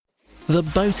the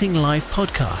Boating Live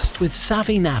podcast with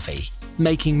Savvy Navvy,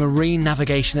 making marine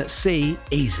navigation at sea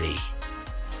easy.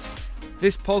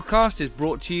 This podcast is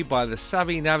brought to you by the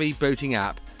Savvy Navvy boating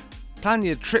app. Plan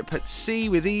your trip at sea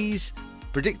with ease,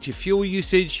 predict your fuel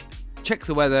usage, check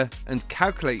the weather and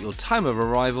calculate your time of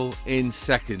arrival in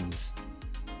seconds.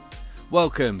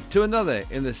 Welcome to another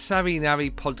in the Savvy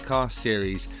Navvy podcast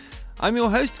series. I'm your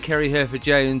host, Kerry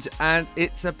Hereford-Jones, and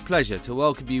it's a pleasure to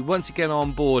welcome you once again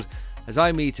on board as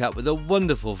I meet up with a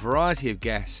wonderful variety of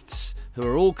guests who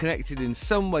are all connected in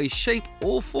some way, shape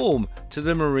or form to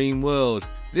the marine world.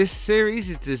 This series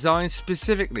is designed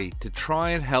specifically to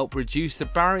try and help reduce the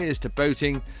barriers to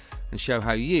boating and show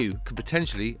how you could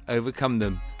potentially overcome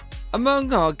them.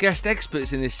 Among our guest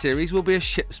experts in this series will be a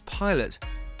ship's pilot,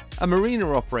 a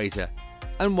marina operator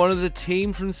and one of the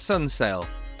team from Sunsail.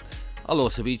 I'll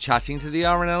also be chatting to the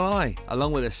RNLI,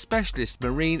 along with a specialist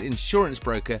marine insurance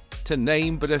broker, to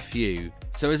name but a few.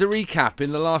 So as a recap,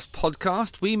 in the last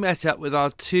podcast, we met up with our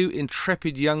two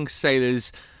intrepid young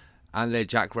sailors and their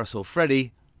Jack Russell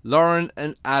Freddie, Lauren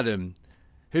and Adam,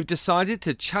 who've decided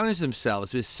to challenge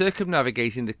themselves with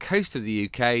circumnavigating the coast of the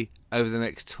UK over the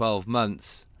next 12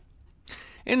 months.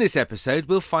 In this episode,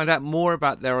 we'll find out more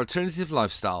about their alternative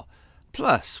lifestyle.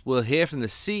 Plus, we'll hear from the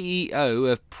CEO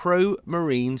of Pro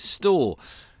Marine Store,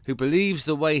 who believes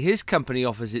the way his company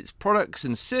offers its products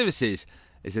and services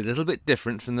is a little bit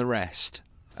different from the rest.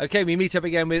 Okay, we meet up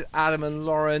again with Adam and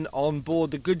Lauren on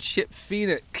board the good ship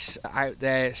Phoenix out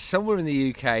there somewhere in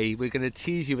the UK. We're going to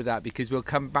tease you with that because we'll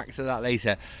come back to that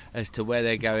later as to where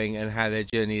they're going and how their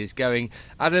journey is going.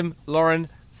 Adam, Lauren,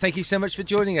 thank you so much for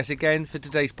joining us again for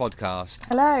today's podcast.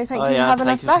 Hello, thank you for having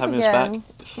us back again.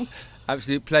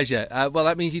 Absolute pleasure. Well,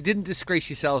 that means you didn't disgrace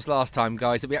yourselves last time,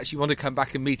 guys, that we actually want to come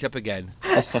back and meet up again.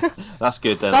 That's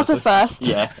good then. That's a first.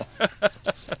 Yeah.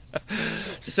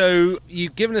 So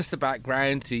you've given us the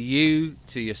background to you,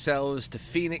 to yourselves, to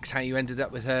Phoenix, how you ended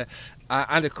up with her.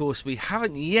 And of course, we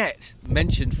haven't yet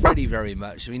mentioned Freddie very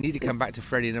much. So we need to come back to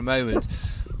Freddie in a moment.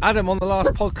 Adam, on the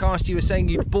last podcast, you were saying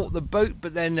you'd bought the boat,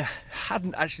 but then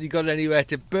hadn't actually got anywhere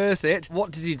to berth it. What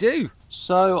did you do?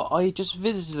 So I just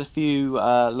visited a few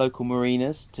local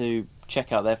marinas to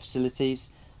check out their facilities,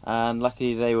 and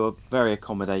luckily they were very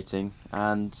accommodating,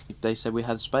 and they said we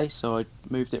had space, so I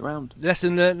moved it round.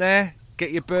 Lesson learnt there?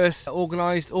 Get your berth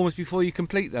organised almost before you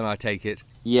complete then, I take it?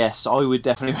 Yes, I would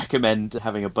definitely recommend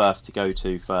having a berth to go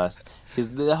to first,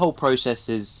 because the whole process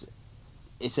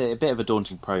it's a bit of a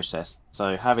daunting process,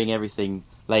 so having everything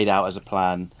laid out as a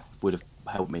plan would have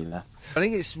helped me there. I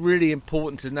think it's really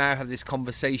important to now have this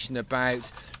conversation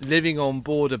about living on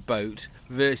board a boat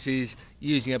versus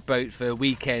using a boat for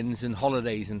weekends and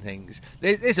holidays and things.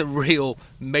 There's a real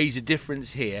major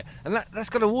difference here, and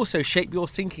that's got to also shape your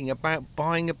thinking about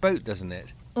buying a boat, doesn't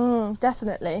it?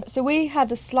 Definitely. So we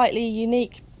had a slightly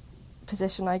unique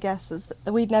position, I guess, is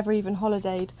that we'd never even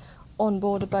holidayed on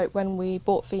board a boat when we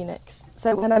bought Phoenix.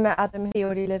 So when I met Adam, he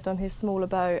already lived on his smaller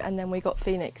boat, and then we got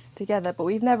Phoenix together, but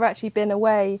we've never actually been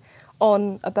away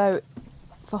on a boat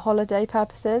for holiday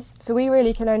purposes. So we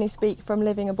really can only speak from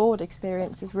living aboard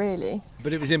experiences, really.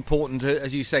 But it was important,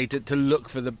 as you say, to look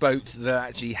for the boat that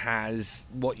actually has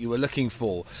what you were looking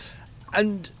for.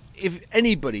 And if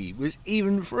anybody was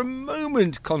even for a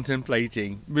moment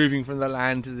contemplating moving from the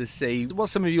land to the sea,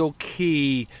 what's some of your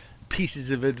key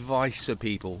pieces of advice for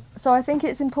people? So I think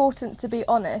it's important to be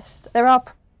honest. There are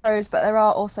pros, but there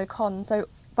are also cons. So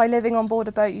by living on board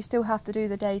a boat, you still have to do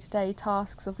the day-to-day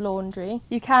tasks of laundry.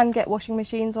 You can get washing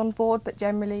machines on board, but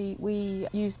generally we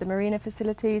use the marina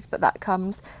facilities, but that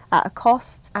comes at a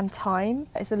cost and time.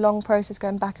 It's a long process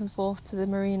going back and forth to the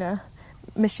marina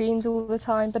machines all the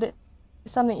time, but it's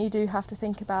something you do have to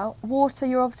think about. Water,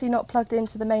 you're obviously not plugged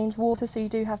into the mains water, so you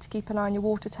do have to keep an eye on your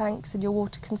water tanks and your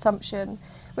water consumption,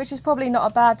 which is probably not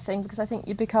a bad thing because I think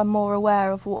you become more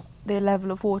aware of what the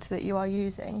level of water that you are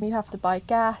using. You have to buy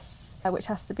gas, which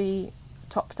has to be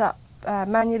topped up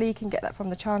manually. You can get that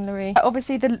from the chandlery.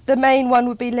 Obviously the main one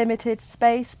would be limited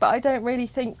space, but I don't really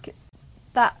think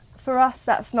that for us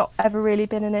that's not ever really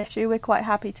been an issue. We're quite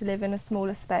happy to live in a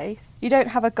smaller space. You don't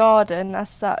have a garden as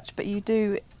such, but you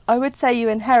do, I would say you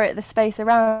inherit the space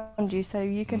around you, so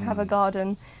you can have a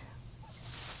garden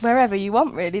wherever you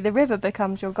want really. The river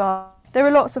becomes your garden. There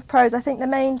are lots of pros. I think the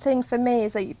main thing for me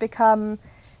is that you become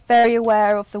very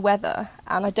aware of the weather,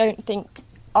 and I don't think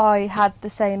I had the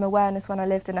same awareness when I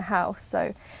lived in a house.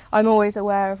 So I'm always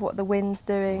aware of what the wind's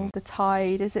doing, the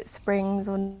tide, is it springs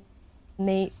or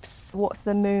neaps, what's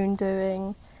the moon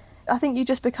doing. I think you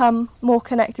just become more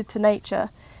connected to nature,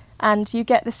 and you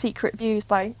get the secret views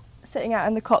by sitting out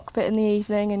in the cockpit in the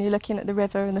evening and you're looking at the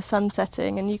river and the sun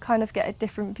setting, and you kind of get a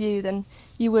different view than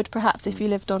you would perhaps if you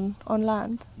lived on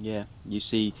land. Yeah, you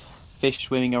see fish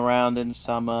swimming around in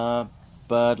summer,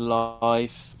 bird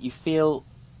life. You feel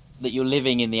that you're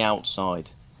living in the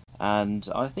outside. And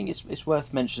I think it's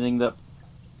worth mentioning that,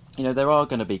 you know, there are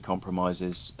going to be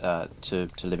compromises to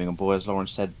living on board. As Lauren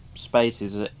said, space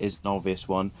is an obvious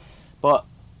one. But,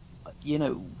 you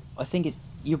know, I think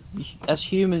as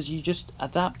humans, you just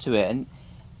adapt to it. And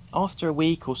after a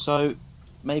week or so,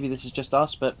 maybe this is just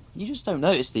us, but you just don't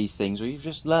notice these things, or you've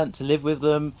just learnt to live with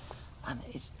them. And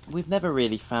we've never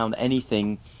really found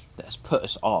anything that has put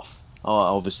us off,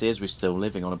 obviously, as we're still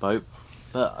living on a boat.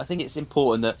 But I think it's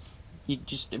important that you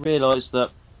just realise that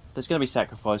there's going to be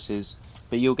sacrifices,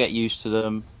 but you'll get used to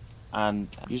them, and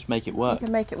you just make it work. You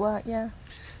can make it work, yeah.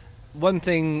 One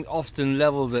thing often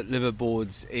levelled at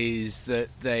liveaboards is that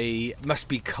they must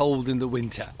be cold in the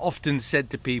winter. Often said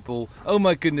to people, oh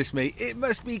my goodness me, it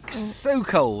must be so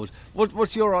cold.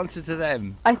 What's your answer to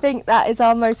them? I think that is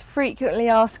our most frequently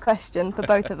asked question for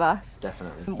both of us.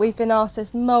 Definitely. We've been asked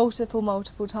this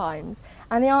multiple times,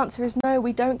 and the answer is no,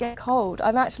 we don't get cold.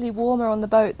 I'm actually warmer on the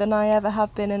boat than I ever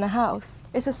have been in a house.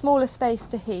 It's a smaller space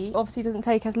to heat. Obviously it doesn't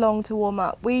take as long to warm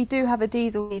up. We do have a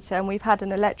diesel heater, and we've had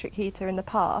an electric heater in the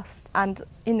past, and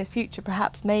in the future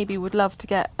perhaps maybe would love to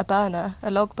get a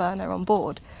log burner on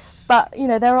board. But, you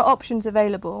know, there are options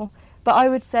available. But I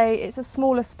would say it's a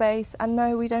smaller space, and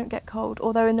no, we don't get cold,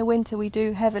 although in the winter we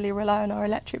do heavily rely on our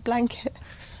electric blanket.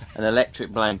 An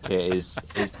electric blanket is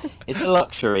it's a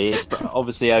luxury. It's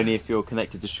obviously only if you're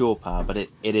connected to shore power, but it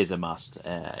is a must,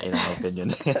 in my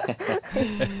opinion.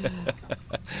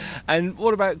 And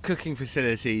what about cooking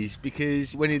facilities?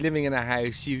 Because when you're living in a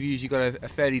house, you've usually got a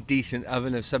fairly decent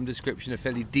oven of some description, a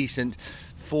fairly decent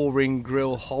 4-ring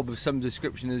grill hob of some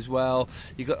description as well.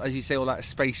 You've got, as you say, all that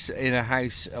space in a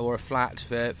house or a flat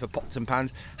for pots and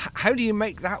pans. How do you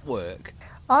make that work?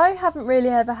 I haven't really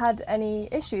ever had any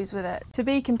issues with it. To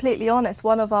be completely honest,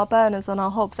 one of our burners on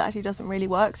our hobs actually doesn't really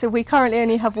work, so we currently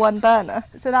only have one burner,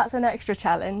 so that's an extra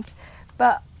challenge.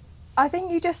 But I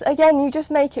think you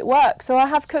just make it work. So I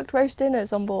have cooked roast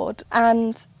dinners on board,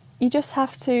 and you just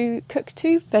have to cook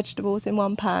 2 vegetables in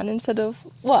one pan instead of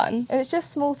 1, and it's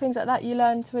just small things like that you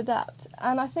learn to adapt.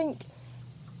 And I think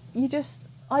I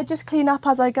just clean up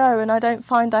as I go, and I don't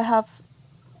find I have,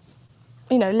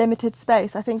 you know, limited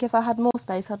space. I think if I had more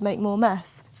space, I'd make more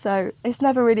mess. So it's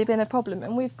never really been a problem.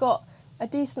 And we've got a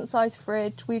decent sized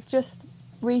fridge. We've just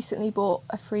recently bought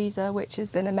a freezer, which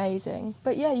has been amazing.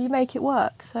 But yeah, you make it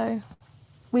work. So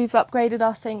we've upgraded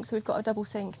our sink, so we've got a double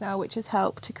sink now, which has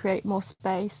helped to create more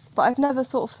space. But I've never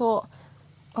sort of thought,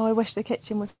 oh, I wish the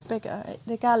kitchen was bigger.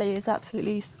 The galley is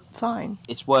absolutely fine.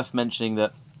 It's worth mentioning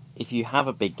that if you have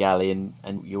a big galley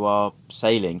and you are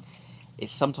sailing,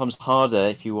 it's sometimes harder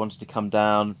if you wanted to come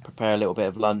down, prepare a little bit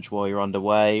of lunch while you're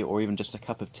underway, or even just a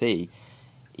cup of tea.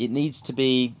 It needs to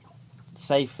be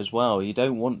safe as well. You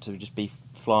don't want to just be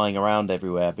flying around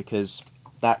everywhere, because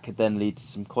that could then lead to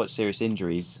some quite serious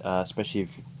injuries, especially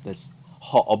if there's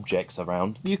hot objects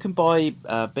around. You can buy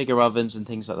bigger ovens and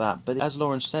things like that, but as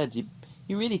Lauren said,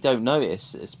 you really don't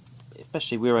notice,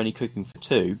 especially we're only cooking for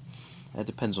 2. It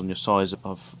depends on your size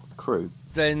of crew.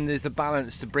 Then there's the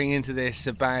balance to bring into this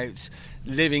about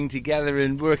living together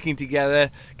and working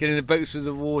together, getting the boats through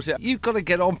the water. You've got to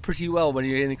get on pretty well when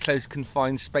you're in a close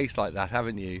confined space like that,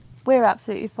 haven't you? We're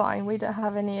absolutely fine. We don't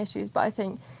have any issues, but I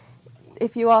think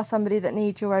if you are somebody that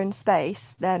needs your own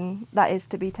space, then that is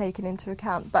to be taken into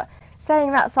account. But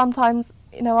saying that, sometimes,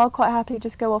 you know, I'll quite happily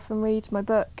just go off and read my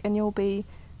book, and you'll be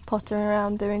pottering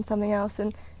around doing something else.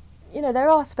 And, you know, there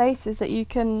are spaces that you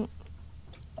can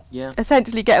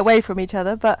essentially get away from each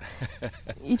other, but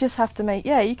you just have to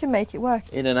you can make it work.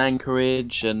 In an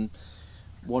anchorage, and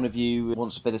one of you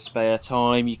wants a bit of spare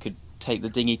time, you could take the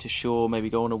dinghy to shore, maybe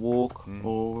go on a walk,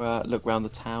 or look around the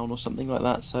town or something like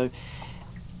that. So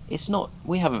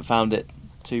we haven't found it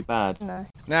too bad. No.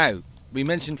 Now, we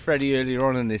mentioned Freddie earlier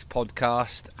on in this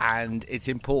podcast, and it's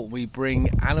important we bring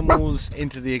animals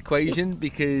into the equation,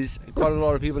 because quite a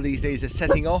lot of people these days are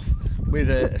setting off with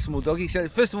a small doggy. So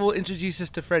first of all, introduce us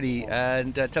to Freddie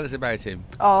and tell us about him.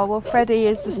 Oh, well, Freddie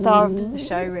is the star of the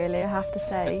show, really, I have to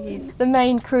say. He's the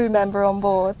main crew member on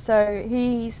board. So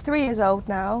he's 3 years old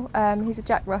now. He's a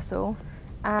Jack Russell,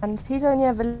 and he's only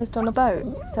ever lived on a boat,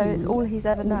 so it's all he's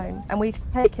ever known. And we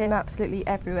take him absolutely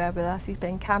everywhere with us. He's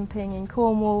been camping in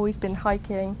Cornwall, he's been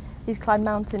hiking, he's climbed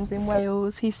mountains in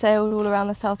Wales, he's sailed all around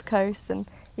the south coast, and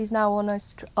he's now on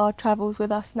our travels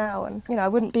with us now. And, you know, I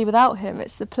wouldn't be without him.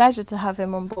 It's a pleasure to have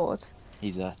him on board.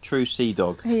 He's a true sea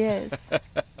dog. He is.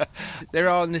 There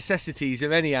are necessities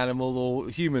of any animal or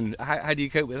human. How do you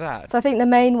cope with that? So I think the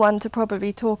main one to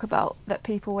probably talk about that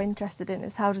people are interested in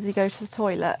is how does he go to the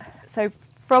toilet. So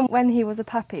from when he was a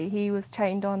puppy, he was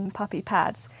trained on puppy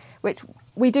pads, which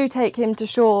we do take him to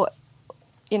shore,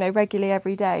 regularly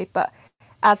every day, but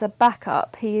as a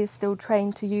backup, he is still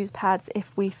trained to use pads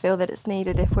if we feel that it's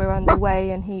needed. If we're underway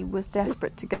and he was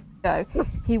desperate to go,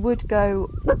 he would go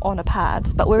on a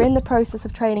pad. But we're in the process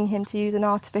of training him to use an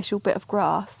artificial bit of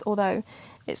grass, although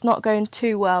it's not going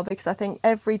too well because I think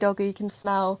every doggy can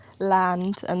smell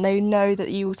land and they know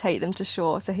that you will take them to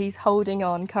shore. So he's holding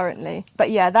on currently. But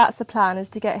yeah, that's the plan, is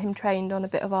to get him trained on a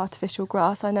bit of artificial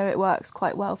grass. I know it works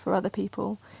quite well for other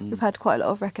people. We've had quite a lot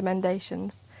of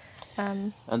recommendations.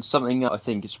 And something that I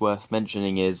think is worth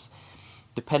mentioning is,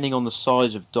 depending on the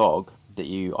size of dog that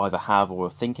you either have or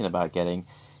are thinking about getting,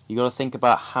 you got to think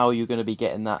about how you're going to be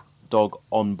getting that dog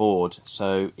on board.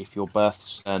 So if your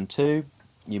berth's turn 2,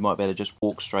 you might be able to just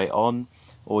walk straight on,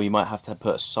 or you might have to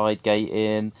put a side gate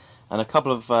in. And a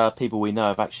couple of people we know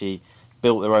have actually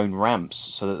built their own ramps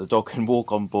so that the dog can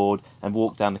walk on board and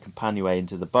walk down the companionway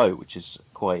into the boat, which is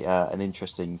quite an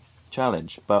interesting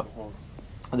challenge. But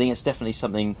I think it's definitely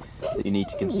something that you need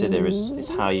to consider is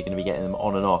how you're going to be getting them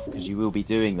on and off, because you will be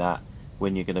doing that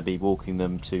when you're going to be walking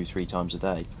them 2-3 times a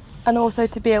day. And also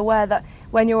to be aware that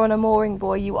when you're on a mooring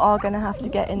buoy, you are going to have to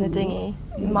get in the dinghy.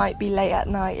 It might be late at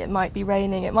night, it might be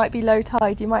raining, it might be low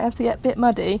tide, you might have to get a bit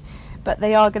muddy, but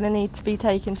they are going to need to be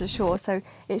taken to shore. So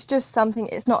it's just something,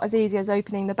 it's not as easy as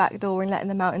opening the back door and letting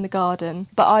them out in the garden.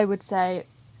 But I would say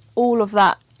all of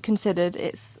that considered,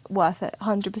 it's worth it,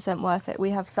 100% worth it.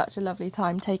 We have such a lovely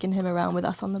time taking him around with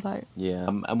us on the boat. Yeah,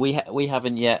 and we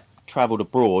haven't yet travelled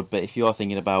abroad, but if you are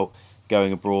thinking about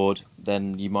going abroad,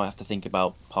 then you might have to think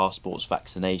about passports,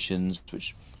 vaccinations,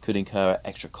 which could incur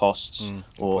extra costs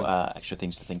or extra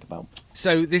things to think about.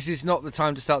 So this is not the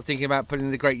time to start thinking about putting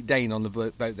the Great Dane on the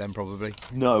boat then, probably?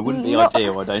 No, it wouldn't be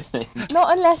ideal, I don't think.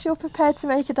 Not unless you're prepared to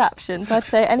make adaptations. I'd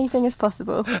say anything is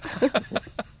possible.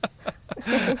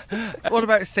 What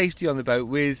about safety on the boat,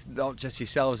 with not just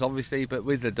yourselves obviously, but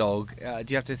with the dog? Do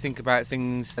you have to think about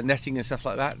things, netting and stuff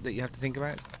like that you have to think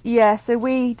about? Yeah, so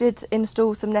we did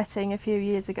install some netting a few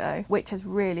years ago, which has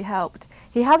really helped.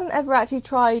 He hasn't ever actually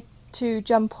tried to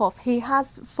jump off. He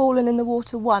has fallen in the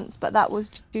water once, but that was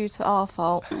due to our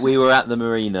fault. We were at the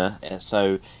marina,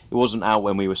 so it wasn't out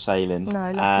when we were sailing.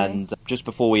 No, luckily. And just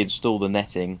before we installed the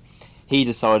netting, he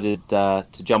decided to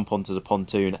jump onto the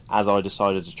pontoon as I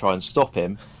decided to try and stop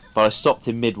him, but I stopped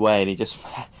him midway and he just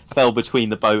fell between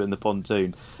the boat and the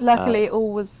pontoon. Luckily,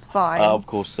 all was fine. Of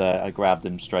course, I grabbed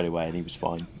him straight away and he was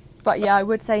fine. But yeah, I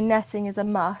would say netting is a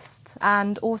must,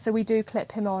 and also we do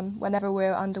clip him on whenever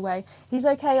we're underway. He's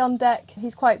okay on deck,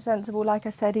 he's quite sensible. Like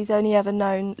I said, he's only ever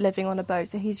known living on a boat,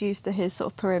 so he's used to his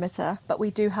sort of perimeter. But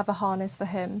we do have a harness for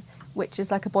him, which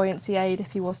is like a buoyancy aid.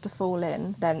 If he was to fall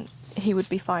in, then he would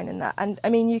be fine in that. And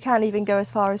I mean, you can even go as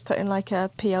far as putting like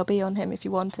a PLB on him if you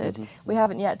wanted. We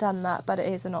haven't yet done that, but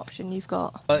it is an option you've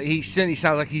got. He certainly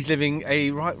sounds like he's living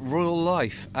a royal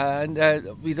life, and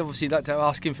we'd obviously like to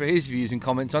ask him for his views and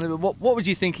comments on it. But what would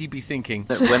you think he'd be thinking?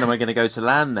 When am I going to go to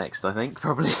land next, I think,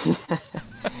 probably.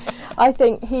 I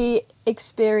think he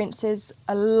experiences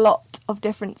a lot of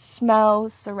different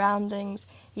smells, surroundings.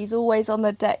 He's always on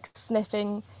the deck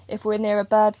sniffing. If we're near a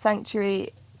bird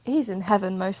sanctuary, he's in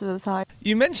heaven most of the time.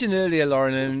 You mentioned earlier,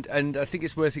 Lauren, and I think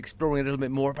it's worth exploring a little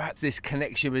bit more about this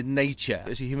connection with nature.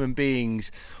 As human beings,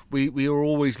 we are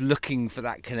always looking for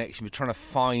that connection. We're trying to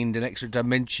find an extra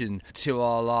dimension to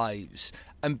our lives.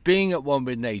 And being at one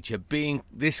with nature, being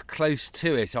this close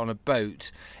to it on a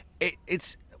boat,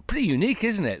 it's pretty unique,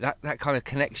 isn't it? That kind of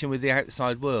connection with the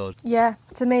outside world. Yeah,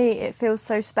 to me it feels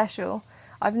so special.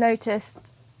 I've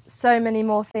noticed so many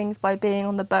more things by being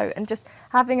on the boat and just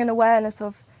having an awareness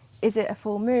of, is it a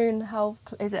full moon?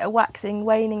 Is it a waxing,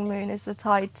 waning moon? Is the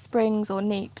tide springs or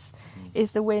neaps?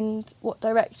 Is the wind what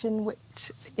direction?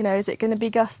 Is it going to be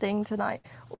gusting tonight?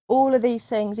 All of these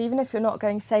things, even if you're not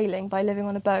going sailing, by living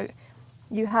on a boat,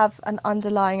 you have an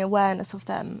underlying awareness of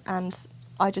them, and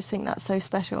I just think that's so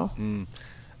special.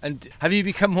 And have you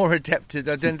become more adept at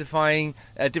identifying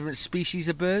different species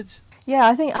of birds? Yeah,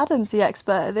 I think Adam's the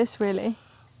expert at this, really.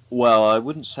 Well, I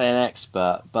wouldn't say an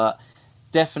expert, but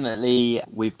definitely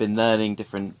we've been learning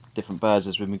different birds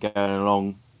as we've been going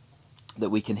along that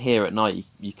we can hear at night.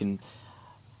 You can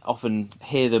often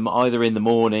hear them either in the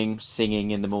morning,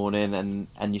 singing in the morning,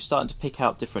 and you're starting to pick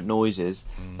out different noises,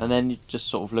 and then you're just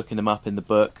sort of looking them up in the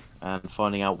book and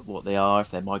finding out what they are, if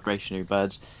they're migratory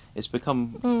birds. It's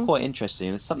become quite interesting,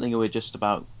 and it's something we're just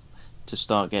about to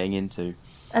start getting into.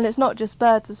 And it's not just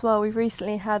birds as well. We've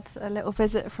recently had a little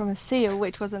visit from a seal,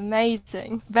 which was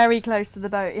amazing. Very close to the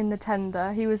boat in the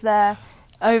tender. He was there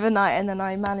overnight, and then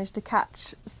I managed to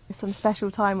catch some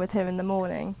special time with him in the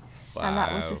morning. Wow. And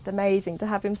that was just amazing to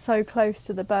have him so close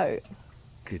to the boat.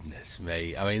 Goodness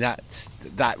me. I mean,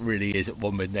 that really is at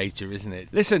one with nature, isn't it?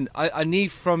 Listen, I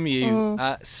need from you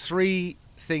 3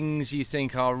 things you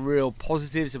think are real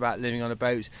positives about living on a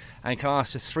boat, and can I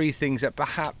ask for 3 things that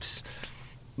perhaps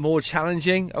more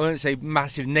challenging? I won't say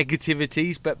massive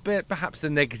negativities, but perhaps the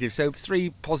negatives. So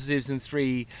 3 positives and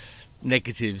 3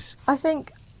 negatives. I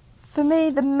think for me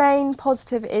the main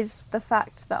positive is the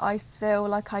fact that I feel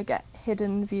like I get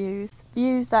hidden views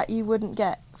that you wouldn't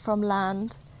get from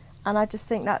land, and I just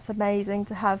think that's amazing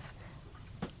to have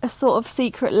a sort of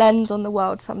secret lens on the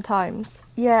world sometimes.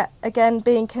 Yeah, again,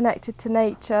 being connected to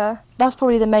nature, that's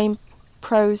probably the main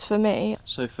pros for me.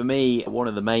 So for me, one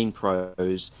of the main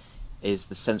pros is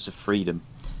the sense of freedom.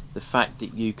 The fact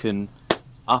that you can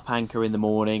up anchor in the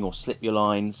morning or slip your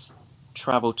lines,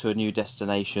 travel to a new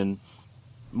destination,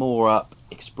 moor up,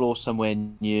 explore somewhere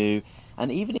new,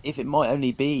 and even if it might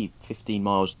only be 15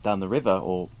 miles down the river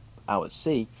or out at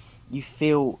sea, you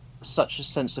feel such a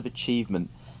sense of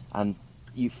achievement, and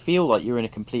you feel like you're in a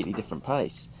completely different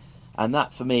place. And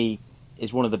that for me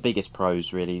is one of the biggest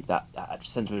pros, really, that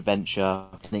sense of adventure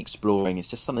and exploring. It's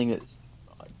just something that's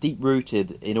deep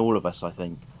rooted in all of us, I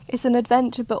think. It's an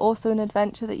adventure, but also an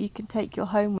adventure that you can take your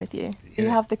home with you. Yeah. You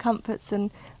have the comforts,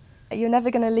 and you're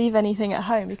never going to leave anything at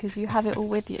home because you have it all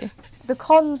with you. The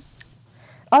cons,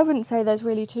 I wouldn't say there's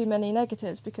really too many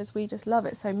negatives because we just love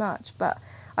it so much, but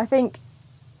I think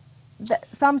that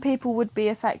some people would be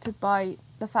affected by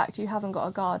the fact you haven't got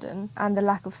a garden and the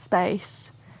lack of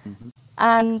space. Mm-hmm.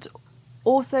 And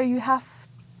also you have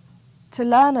to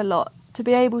learn a lot to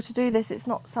be able to do this. It's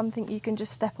not something you can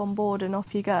just step on board and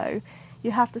off you go.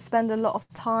 You have to spend a lot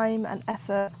of time and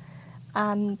effort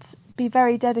and be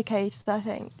very dedicated, I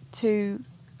think, to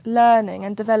learning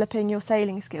and developing your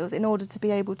sailing skills in order to be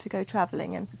able to go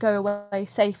travelling and go away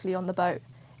safely on the boat.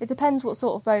 It depends what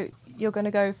sort of boat you're going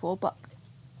to go for, but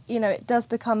you know, it does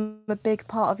become a big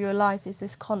part of your life, is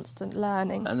this constant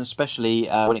learning. And especially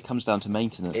when it comes down to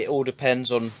maintenance. It all depends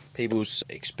on people's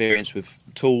experience with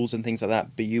tools and things like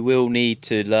that, but you will need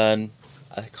to learn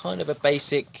a kind of a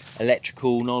basic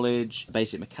electrical knowledge,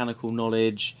 basic mechanical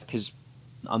knowledge, because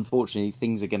unfortunately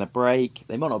things are going to break.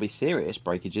 They might not be serious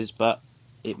breakages, but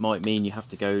it might mean you have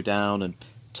to go down and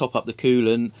top up the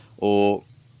coolant or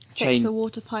fix a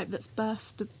water pipe that's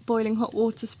burst, boiling hot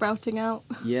water sprouting out.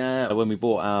 Yeah, when we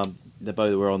bought the boat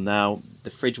that we're on now, the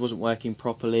fridge wasn't working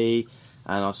properly,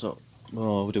 and I thought,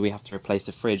 oh, do we have to replace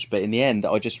the fridge? But in the end,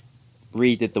 I just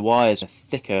redid the wires, a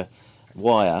thicker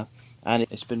wire, and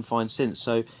it's been fine since.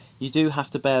 So you do have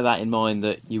to bear that in mind,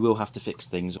 that you will have to fix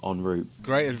things en route.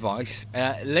 Great advice.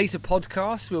 Later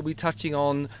podcasts, we'll be touching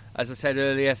on, as I said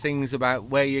earlier, things about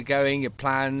where you're going, your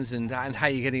plans, and how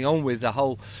you're getting on with the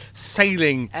whole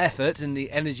sailing effort and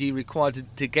the energy required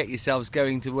to get yourselves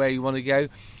going to where you want to go.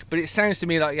 But it sounds to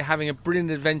me like you're having a brilliant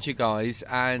adventure, guys.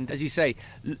 And as you say,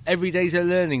 every day's a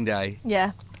learning day.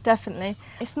 Yeah, definitely.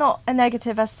 It's not a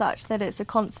negative as such that it's a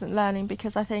constant learning,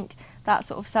 because I think that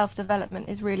sort of self-development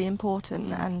is really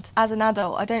important, and as an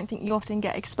adult I don't think you often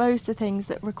get exposed to things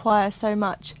that require so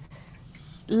much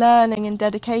learning and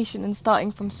dedication and starting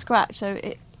from scratch, so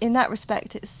in that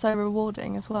respect it's so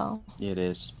rewarding as well. It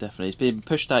is, definitely. It's being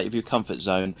pushed out of your comfort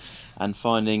zone and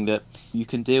finding that you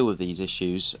can deal with these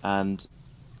issues, and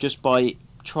just by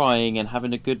trying and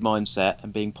having a good mindset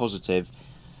and being positive,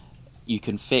 you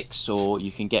can fix or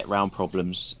you can get round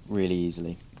problems really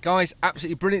easily. Guys,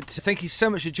 absolutely brilliant. Thank you so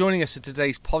much for joining us for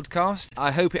today's podcast. I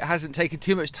hope it hasn't taken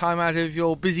too much time out of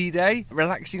your busy day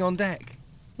relaxing on deck.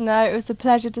 No, it was a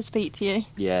pleasure to speak to you.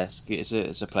 Yes,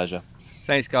 it's a pleasure.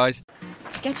 Thanks, guys.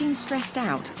 Getting stressed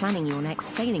out planning your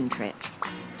next sailing trip?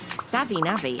 Savvy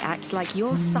Navvy acts like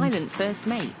your silent first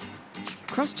mate,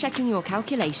 cross-checking your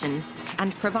calculations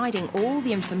and providing all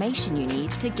the information you need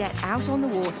to get out on the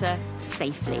water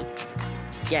safely.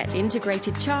 Get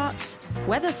integrated charts,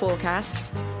 weather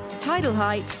forecasts, tidal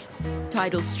heights,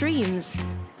 tidal streams,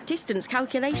 distance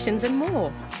calculations and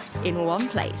more in one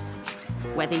place.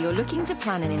 Whether you're looking to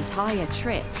plan an entire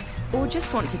trip or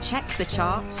just want to check the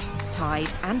charts, tide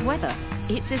and weather,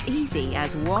 it's as easy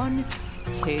as 1,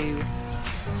 2,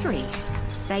 3.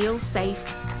 Sail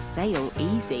safe, sail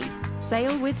easy.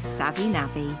 Sail with Savvy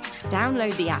Navvy.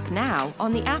 Download the app now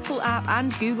on the Apple app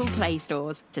and Google Play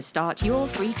stores to start your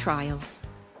free trial.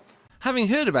 Having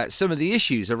heard about some of the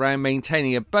issues around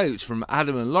maintaining a boat from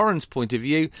Adam and Lauren's point of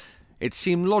view, it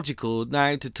seemed logical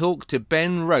now to talk to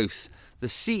Ben Roth, the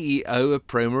CEO of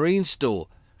Pro Marine Store.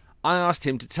 I asked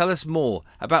him to tell us more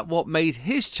about what made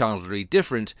his chandlery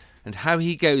different and how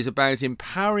he goes about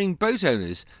empowering boat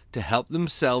owners to help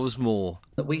themselves more.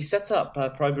 We set up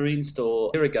a Pro Marine store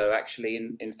a year ago, actually.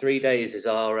 In 3 days is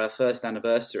our first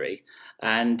anniversary,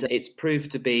 and it's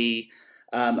proved to be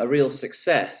a real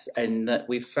success in that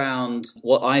we've found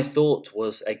what I thought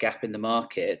was a gap in the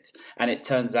market, and it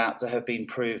turns out to have been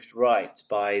proved right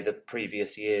by the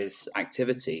previous year's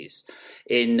activities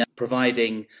in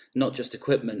providing not just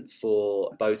equipment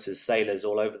for boaters, sailors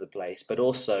all over the place, but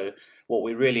also what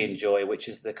we really enjoy, which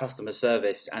is the customer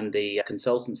service and the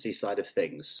consultancy side of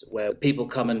things, where people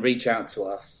come and reach out to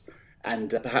us and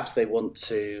perhaps they want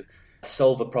to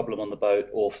solve a problem on the boat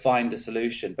or find a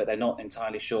solution, but they're not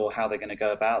entirely sure how they're going to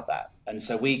go about that. And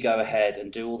so we go ahead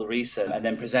and do all the research and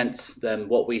then present them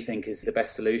what we think is the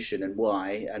best solution and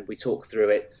why, and we talk through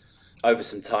it over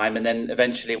some time, and then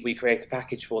eventually we create a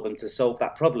package for them to solve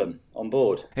that problem on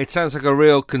board. It sounds like a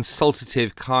real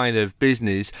consultative kind of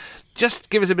business.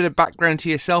 Just give us a bit of background to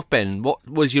yourself, Ben. What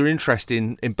was your interest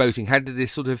in boating? How did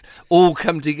this sort of all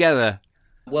come together?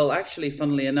 Well, actually,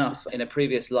 funnily enough, in a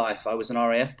previous life, I was an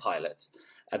RAF pilot.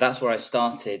 That's where I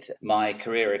started my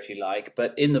career, if you like.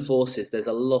 But in the forces, there's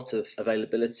a lot of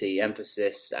availability,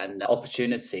 emphasis and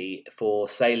opportunity for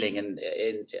sailing and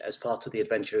as part of the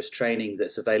adventurous training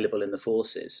that's available in the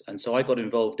forces. And so I got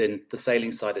involved in the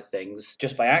sailing side of things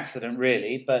just by accident,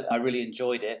 really. But I really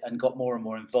enjoyed it and got more and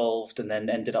more involved, and then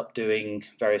ended up doing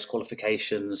various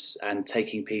qualifications and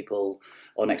taking people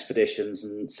on expeditions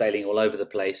and sailing all over the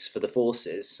place for the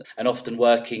forces, and often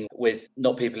working with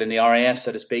not people in the RAF,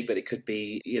 so to speak, but it could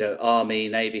be, Army,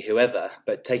 Navy, whoever,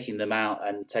 but taking them out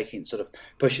and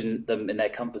pushing them in their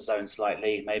comfort zone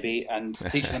slightly, maybe, and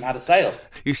teaching them how to sail.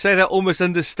 You say that almost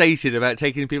understated about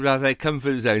taking people out of their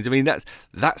comfort zones. I mean,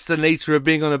 that's the nature of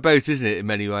being on a boat, isn't it, in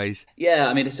many ways? Yeah,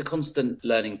 I mean, it's a constant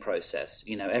learning process.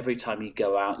 Every time you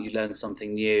go out, you learn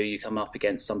something new, you come up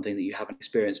against something that you haven't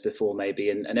experienced before, maybe,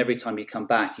 and every time you come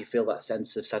back, you feel that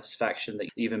sense of satisfaction that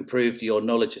you've improved your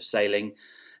knowledge of sailing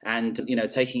and,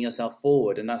 taking yourself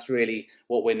forward. And that's really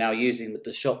what we're now using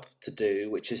the shop to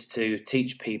do, which is to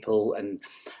teach people and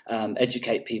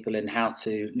educate people in how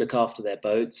to look after their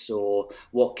boats, or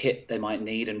what kit they might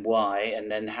need and why,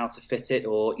 and then how to fit it,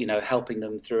 or, helping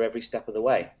them through every step of the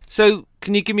way. So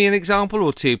can you give me an example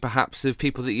or two, perhaps, of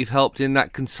people that you've helped in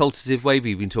that consultative way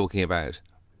we've been talking about?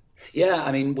 Yeah,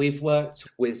 I mean, we've worked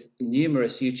with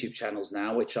numerous YouTube channels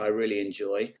now, which I really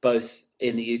enjoy, both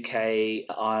in the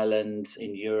UK, Ireland,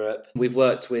 in Europe. We've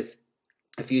worked with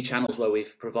a few channels where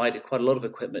we've provided quite a lot of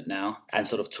equipment now and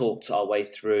sort of talked our way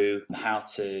through how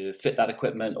to fit that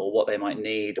equipment or what they might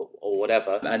need or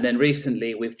whatever. And then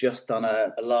recently we've just done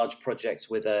a large project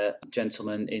with a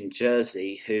gentleman in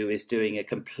Jersey who is doing a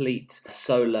complete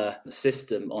solar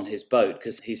system on his boat,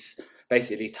 because he's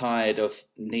basically tired of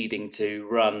needing to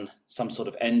run some sort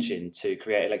of engine to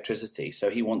create electricity. So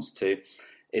he wants to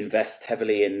invest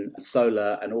heavily in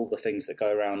solar and all the things that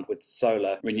go around with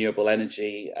solar, renewable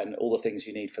energy and all the things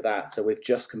you need for that. So we've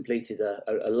just completed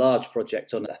a large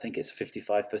project on, I think it's a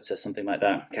 55-footer, something like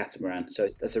that, catamaran. So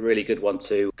that's a really good one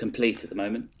to complete at the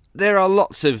moment. There are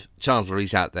lots of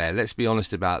chandleries out there, let's be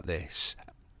honest about this.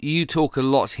 You talk a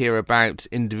lot here about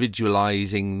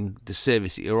individualising the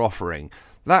service that you're offering.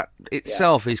 That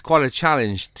itself is quite a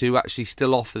challenge to actually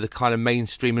still offer the kind of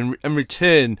mainstream and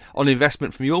return on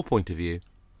investment from your point of view.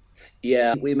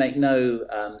 Yeah, we make no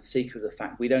secret of the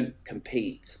fact we don't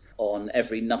compete on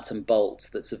every nut and bolt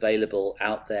that's available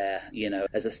out there,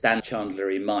 as a stand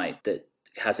chandlery might, that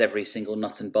has every single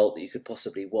nut and bolt that you could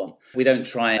possibly want. We don't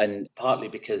try, and partly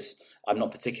because I'm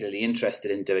not particularly interested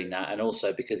in doing that, and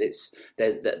also because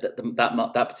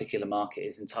that particular market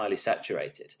is entirely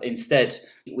saturated. Instead,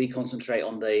 we concentrate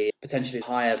on the potentially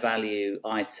higher value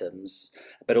items,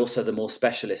 but also the more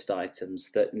specialist items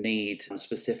that need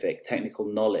specific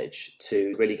technical knowledge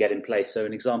to really get in place. So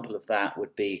an example of that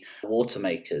would be water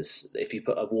makers. If you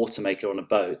put a water maker on a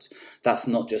boat, that's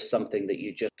not just something that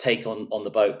you just take on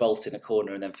the boat, bolt in a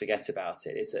corner and then forget about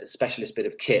it. It's a specialist bit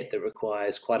of kit that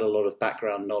requires quite a lot of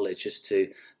background knowledge as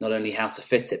to not only how to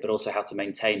fit it, but also how to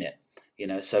maintain it.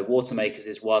 So water makers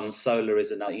is one, solar is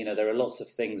another. There are lots of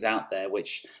things out there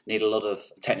which need a lot of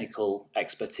technical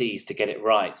expertise to get it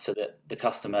right, so that the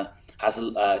customer has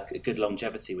a good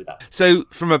longevity with that. So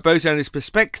from a boat owner's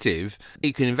perspective,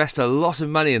 you can invest a lot of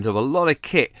money into a lot of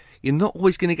kit. You're not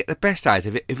always going to get the best out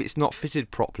of it if it's not fitted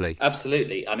properly.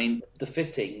 Absolutely. I mean, the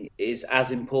fitting is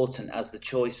as important as the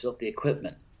choice of the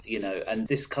equipment. And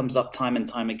this comes up time and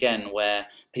time again where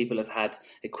people have had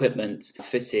equipment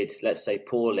fitted, let's say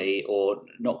poorly or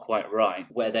not quite right,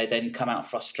 where they then come out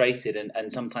frustrated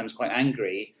and sometimes quite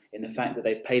angry in the fact that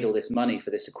they've paid all this money for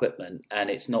this equipment and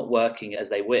it's not working as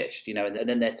they wished, and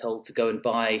then they're told to go and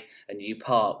buy a new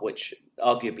part, which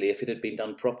arguably, if it had been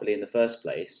done properly in the first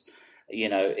place,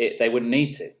 they wouldn't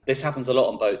need to. This happens a lot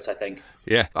on boats, I think.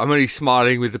 Yeah, I'm only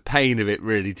smiling with the pain of it,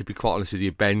 really, to be quite honest with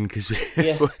you, Ben, because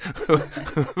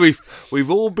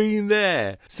we've all been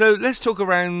there. So let's talk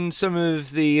around some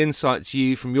of the insights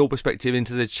from your perspective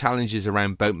into the challenges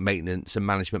around boat maintenance and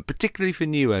management, particularly for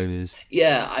new owners.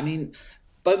 Yeah, I mean,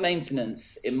 boat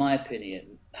maintenance, in my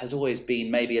opinion, has always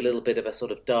been maybe a little bit of a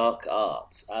sort of dark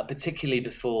art, particularly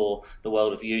before the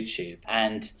world of YouTube.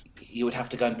 And you would have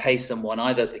to go and pay someone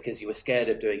either because you were scared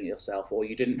of doing it yourself or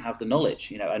you didn't have the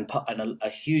knowledge, and a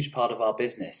huge part of our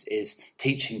business is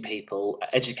teaching people,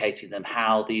 educating them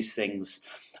how these things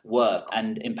work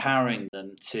and empowering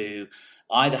them to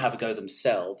either have a go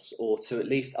themselves or to at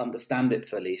least understand it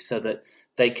fully so that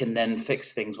they can then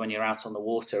fix things when you're out on the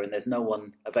water and there's no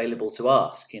one available to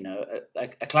ask.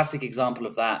 A classic example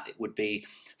of that would be,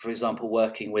 for example,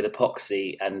 working with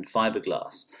epoxy and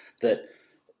fiberglass, that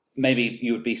maybe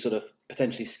you would be sort of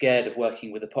potentially scared of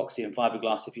working with epoxy and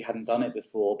fiberglass if you hadn't done it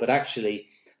before. But actually,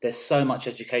 there's so much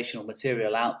educational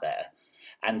material out there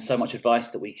and so much advice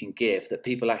that we can give that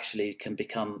people actually can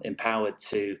become empowered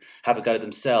to have a go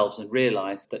themselves and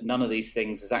realise that none of these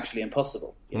things is actually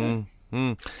impossible.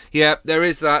 Yeah, there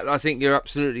is that. I think you're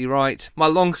absolutely right. My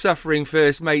long-suffering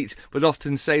first mate would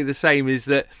often say the same, is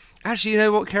that actually, you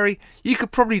know what, Kerry? You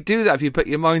could probably do that if you put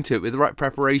your mind to it with the right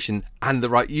preparation and the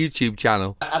right YouTube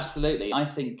channel. Absolutely. I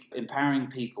think empowering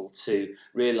people to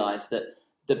realise that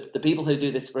the people who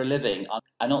do this for a living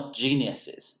are not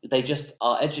geniuses. They just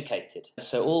are educated.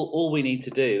 So all we need to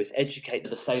do is educate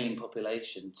the sailing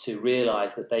population to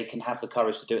realise that they can have the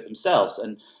courage to do it themselves.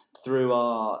 And through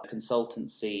our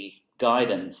consultancy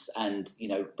guidance and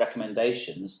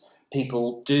recommendations,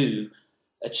 people do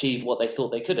achieve what they thought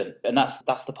they couldn't. And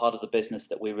that's the part of the business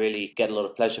that we really get a lot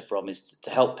of pleasure from, is to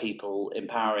help people,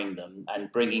 empowering them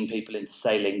and bringing people into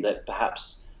sailing that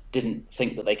perhaps didn't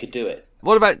think that they could do it.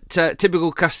 What about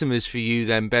typical customers for you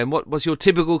then, Ben? What was your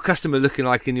typical customer looking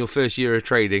like in your first year of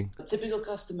trading? Typical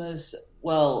customers,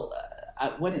 well,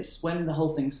 when the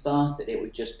whole thing started, it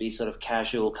would just be sort of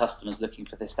casual customers looking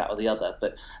for this, that or the other.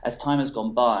 But as time has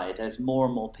gone by, there's more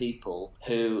and more people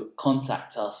who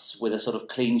contact us with a sort of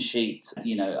clean sheet,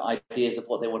 ideas of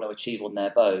what they want to achieve on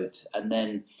their boat. And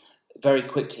then very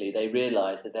quickly they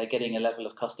realise that they're getting a level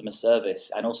of customer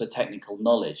service and also technical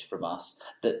knowledge from us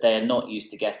that they're not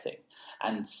used to getting.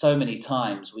 And so many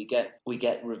times we get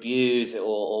reviews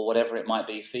or whatever it might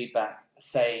be, feedback,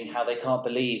 saying how they can't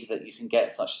believe that you can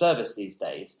get such service these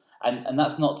days. And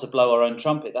that's not to blow our own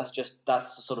trumpet.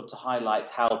 That's sort of to highlight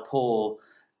how poor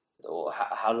or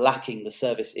how lacking the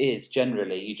service is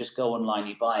generally. You just go online,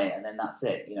 you buy it, and then that's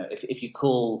it. If you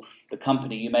call the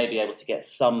company, you may be able to get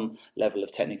some level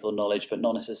of technical knowledge, but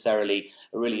not necessarily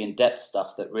a really in-depth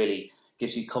stuff that really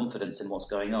gives you confidence in what's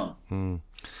going on.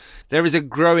 There is a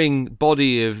growing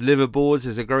body of liveaboards,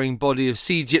 there's a growing body of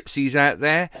sea gypsies out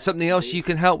there. Something else you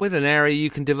can help with, an area you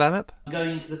can develop?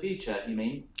 Going into the future, you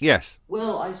mean? Yes.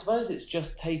 Well, I suppose it's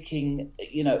just taking,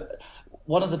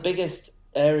 one of the biggest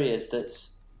areas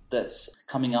that's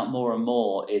coming up more and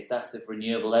more is that of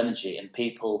renewable energy and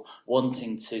people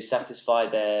wanting to satisfy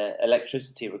their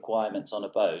electricity requirements on a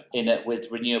boat with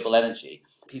renewable energy.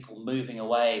 People moving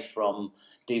away from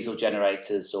diesel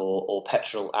generators or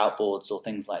petrol outboards or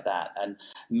things like that, and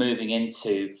moving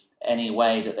into any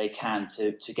way that they can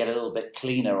to get a little bit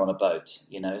cleaner on a boat,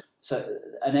 So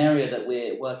an area that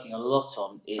we're working a lot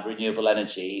on is renewable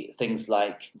energy, things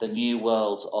like the new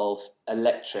world of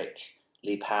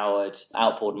electrically powered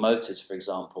outboard motors, for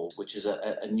example, which is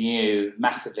a new,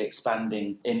 massively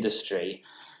expanding industry.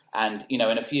 And, in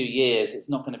a few years, it's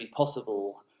not going to be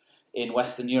possible in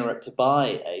Western Europe to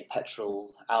buy a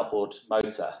petrol outboard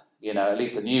motor, at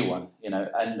least a new one,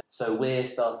 and so we're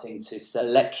starting to sell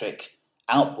electric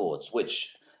outboards,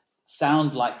 which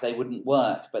sound like they wouldn't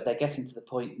work, but they're getting to the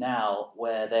point now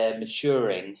where they're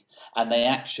maturing and they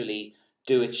actually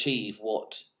do achieve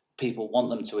what people want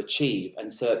them to achieve,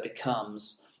 and so it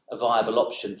becomes a viable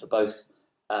option for both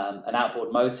an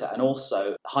outboard motor and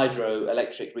also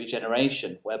hydroelectric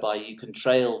regeneration, whereby you can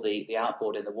trail the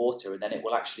outboard in the water and then it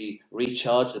will actually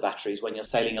recharge the batteries when you're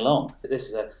sailing along. This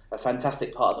is a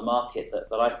fantastic part of the market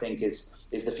that I think is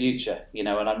the future, and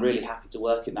I'm really happy to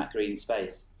work in that green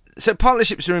space. So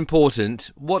partnerships are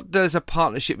important. What does a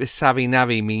partnership with Savvy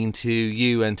Navvy mean to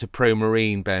you and to Pro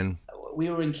Marine, Ben? we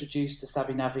were introduced to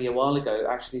Savvy Navvy a while ago,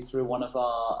 actually through one of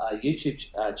our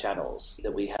YouTube channels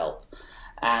that we help.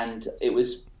 And it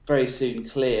was very soon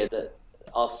clear that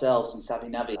ourselves and Savvy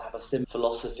Navvy have a similar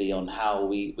philosophy on how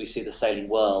we see the sailing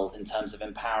world in terms of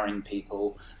empowering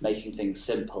people, making things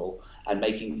simple and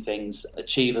making things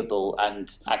achievable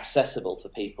and accessible for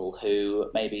people who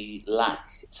maybe lack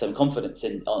some confidence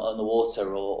on the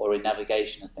water or in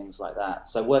navigation and things like that.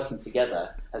 So working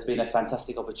together has been a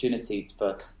fantastic opportunity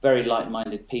for very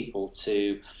like-minded people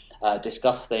to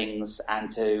discuss things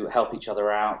and to help each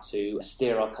other out, to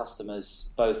steer our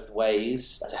customers both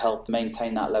ways, to help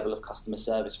maintain that level of customer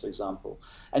service, for example.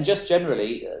 And just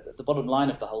generally, the bottom line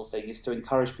of the whole thing is to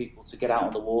encourage people to get out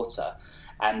on the water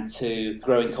and to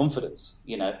grow in confidence,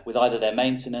 with either their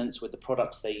maintenance, with the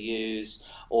products they use,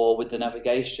 or with the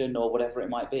navigation, or whatever it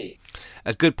might be.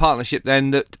 A good partnership then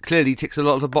that clearly ticks a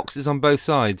lot of the boxes on both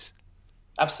sides.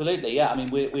 Absolutely, yeah. I mean,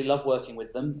 we love working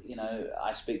with them.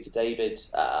 I speak to David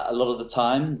a lot of the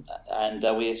time, and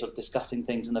we're sort of discussing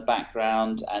things in the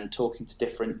background and talking to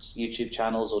different YouTube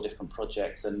channels or different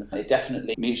projects, and a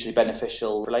definitely mutually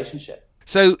beneficial relationship.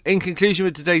 So, in conclusion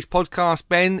with today's podcast,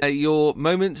 Ben, your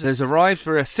moment has arrived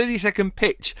for a 30-second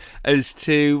pitch as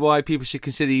to why people should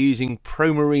consider using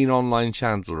ProMarine online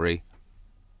chandlery.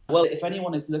 Well, if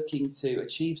anyone is looking to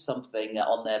achieve something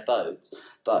on their boat,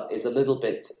 but is a little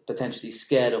bit potentially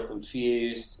scared or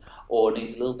confused, or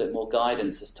needs a little bit more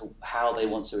guidance as to how they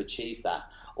want to achieve that,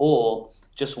 or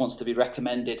just wants to be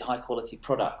recommended high-quality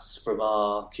products from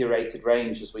our curated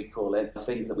range, as we call it,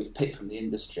 things that we've picked from the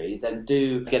industry, then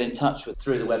do get in touch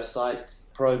through the website,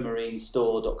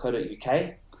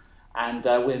 promarinestore.co.uk. And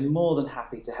we're more than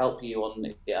happy to help you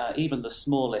on even the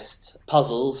smallest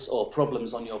puzzles or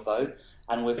problems on your boat.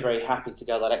 And we're very happy to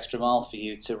go that extra mile for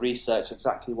you to research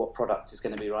exactly what product is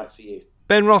going to be right for you.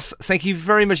 Ben Ross, thank you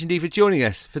very much indeed for joining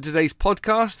us for today's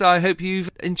podcast. I hope you've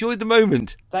enjoyed the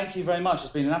moment. Thank you very much.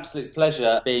 It's been an absolute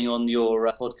pleasure being on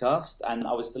your podcast, and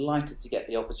I was delighted to get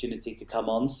the opportunity to come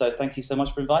on. So thank you so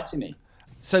much for inviting me.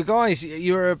 So guys,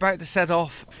 you're about to set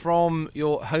off from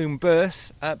your home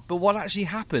berth, but what actually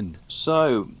happened?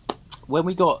 So when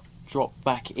we got dropped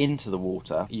back into the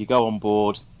water, you go on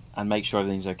board and make sure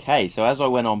everything's okay. So as I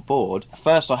went on board,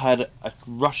 first I had a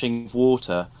rushing of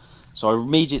water, so I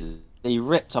immediately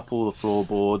ripped up all the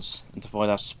floorboards and to find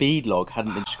our speed log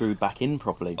hadn't been screwed back in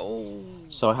properly.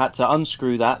 So I had to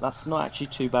unscrew that. That's not actually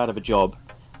too bad of a job,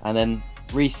 and then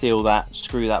reseal that,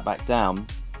 screw that back down.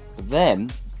 But then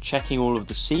checking all of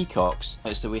the seacocks,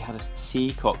 noticed that we had a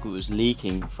seacock that was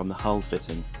leaking from the hull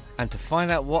fitting. And to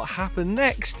find out what happened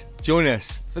next, join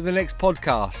us for the next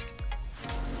podcast.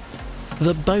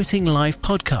 The Boating Life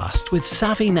podcast with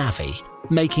Savvy Navvy,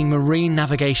 making marine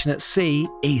navigation at sea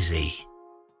easy.